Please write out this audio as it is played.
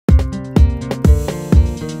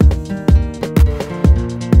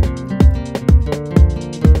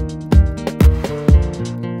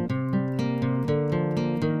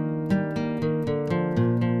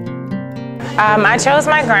I chose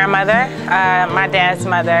my grandmother, my dad's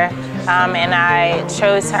mother, and I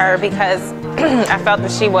chose her because I felt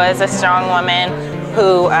that she was a strong woman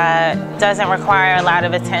who doesn't require a lot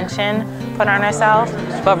of attention put on herself,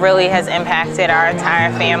 but really has impacted our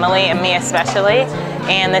entire family, and me especially.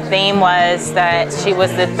 And the theme was that she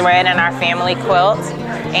was the thread in our family quilt,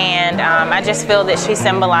 and I just feel that she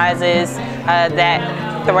symbolizes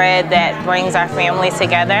that thread that brings our family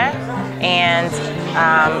together, and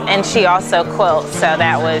she also quilts, so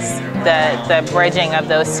that was the bridging of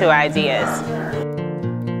those two ideas.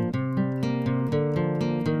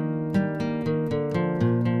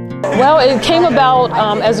 Well, it came about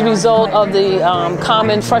as a result of the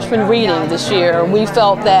common freshman reading this year. We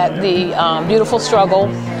felt that the Beautiful Struggle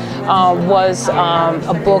was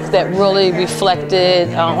a book that really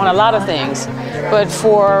reflected on a lot of things. But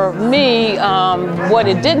for me, what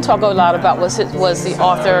it didn't talk a lot about was the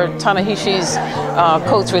author Ta-Nehisi's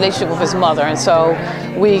Coates' relationship with his mother. And so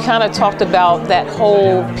we kind of talked about that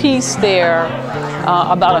whole piece there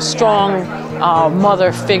about a strong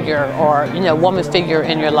mother figure, or woman figure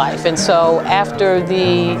in your life. And so after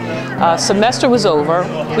the semester was over,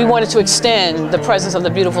 we wanted to extend the presence of the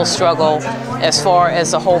Beautiful Struggle as far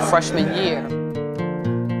as the whole freshman year.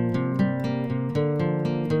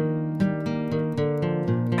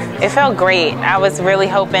 It felt great. I was really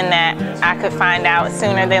hoping that I could find out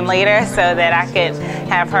sooner than later so that I could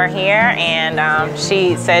have her here, and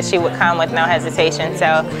she said she would come with no hesitation,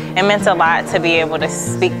 so it meant a lot to be able to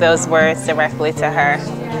speak those words directly to her.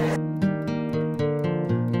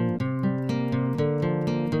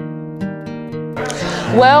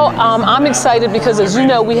 Well, I'm excited because, as you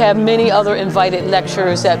know, we have many other invited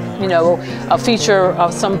lectures that, feature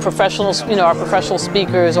some professionals, our professional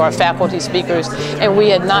speakers or our faculty speakers, and we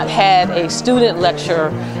had not had a student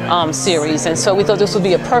lecture series. And so we thought this would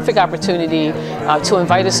be a perfect opportunity to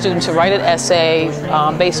invite a student to write an essay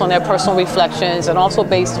based on their personal reflections and also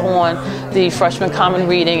based on the freshman common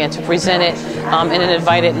reading, and to present it in an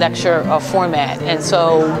invited lecture format. And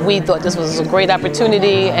so we thought this was a great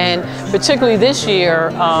opportunity, and particularly this year,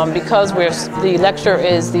 because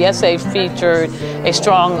the essay featured a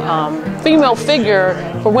strong female figure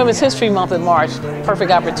for Women's History Month in March.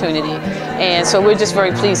 Perfect opportunity. And so we're just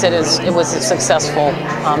very pleased that it was a successful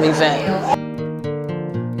event.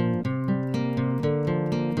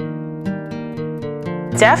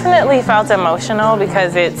 Definitely felt emotional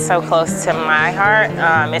because it's so close to my heart.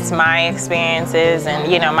 It's my experiences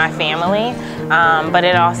and my family, but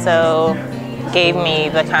it also gave me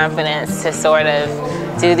the confidence to sort of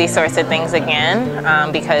do these sorts of things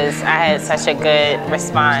again because I had such a good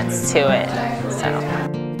response to it. So.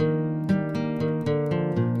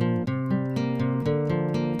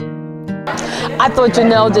 I thought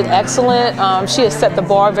Janelle did excellent. She has set the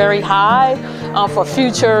bar very high for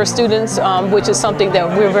future students, which is something that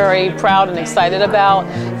we're very proud and excited about.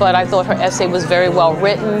 But I thought her essay was very well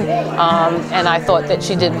written, and I thought that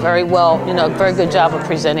she did very well, very good job of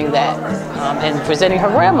presenting that and presenting her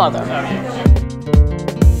grandmother.